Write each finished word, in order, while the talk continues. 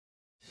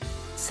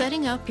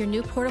Setting up your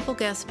new portable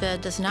guest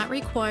bed does not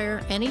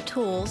require any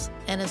tools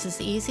and is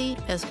as easy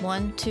as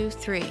 1, 2,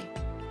 3.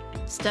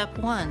 Step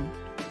 1.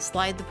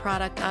 Slide the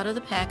product out of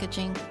the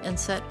packaging and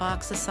set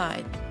box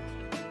aside.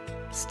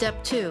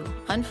 Step 2.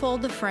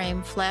 Unfold the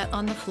frame flat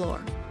on the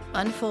floor.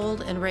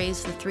 Unfold and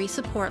raise the 3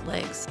 support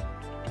legs.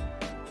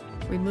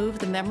 Remove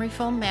the memory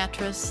foam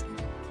mattress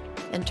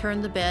and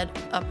turn the bed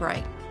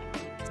upright.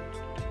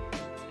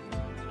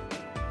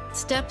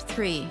 Step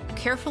 3.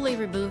 Carefully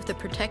remove the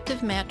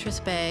protective mattress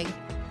bag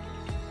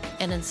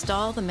and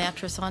install the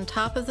mattress on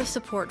top of the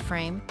support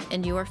frame,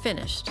 and you are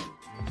finished.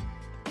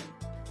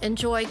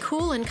 Enjoy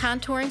cool and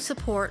contouring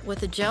support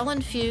with a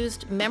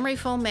gel-infused memory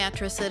foam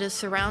mattress that is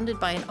surrounded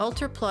by an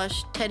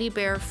ultra-plush teddy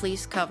bear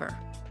fleece cover.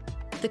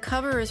 The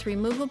cover is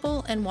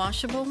removable and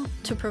washable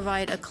to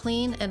provide a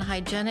clean and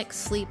hygienic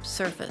sleep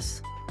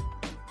surface.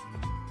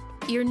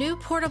 Your new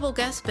portable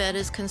guest bed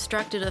is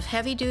constructed of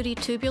heavy-duty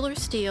tubular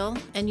steel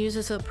and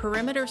uses a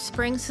perimeter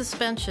spring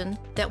suspension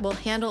that will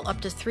handle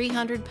up to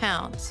 300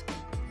 pounds.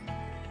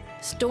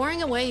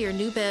 Storing away your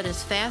new bed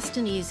is fast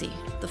and easy.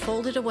 The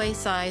folded away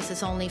size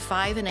is only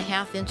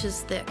 5.5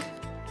 inches thick.